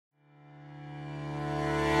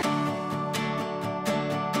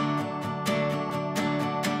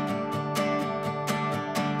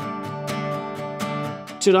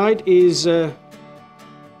tonight is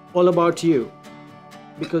all about you,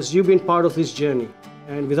 because you've been part of this journey,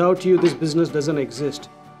 and without you this business doesn't exist.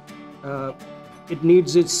 It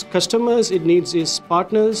needs its customers, it needs its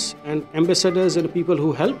partners and ambassadors and people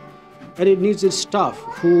who help, and it needs its staff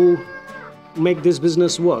who make this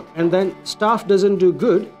business work. And then staff doesn't do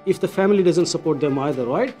good if the family doesn't support them either,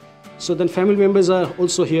 right? So then family members are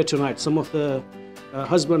also here tonight, some of the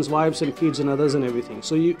husbands, wives and kids and others and everything.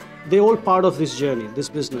 So they're all part of this journey, this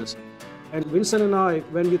business. And Vincent and I,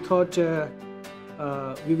 when we thought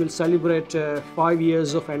we will celebrate 5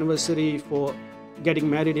 years of anniversary for getting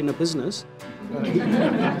married in a business,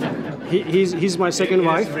 he's my second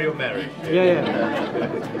wife. Real marriage.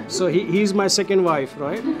 Yeah. So he's my second wife,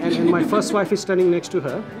 right? And my first wife is standing next to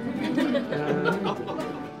her.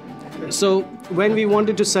 So when we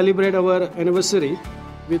wanted to celebrate our anniversary,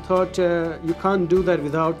 we thought you can't do that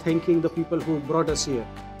without thanking the people who brought us here.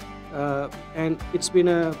 And it's been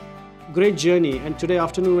a great journey. And today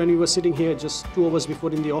afternoon when we were sitting here just 2 hours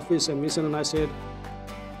before in the office, and Vincent and I said,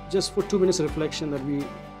 just for 2 minutes reflection, that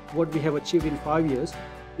what we have achieved in 5 years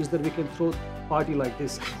is that we can throw a party like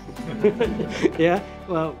this. Yeah.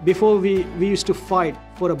 Before we used to fight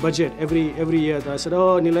for a budget every year. I said,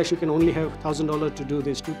 oh, Nilesh, you can only have $1,000 to do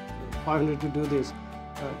this, $500 to do this,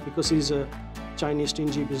 because he's a Chinese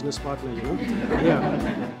stingy business partner, you know.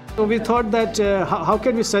 Yeah. So we thought that how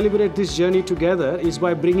can we celebrate this journey together is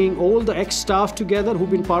by bringing all the ex-staff together who've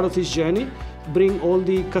been part of this journey, bring all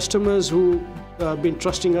the customers who been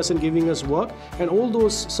trusting us and giving us work, and all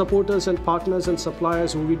those supporters and partners and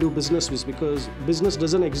suppliers who we do business with, because business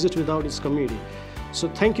doesn't exist without its community. So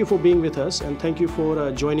thank you for being with us, and thank you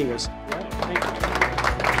for joining us.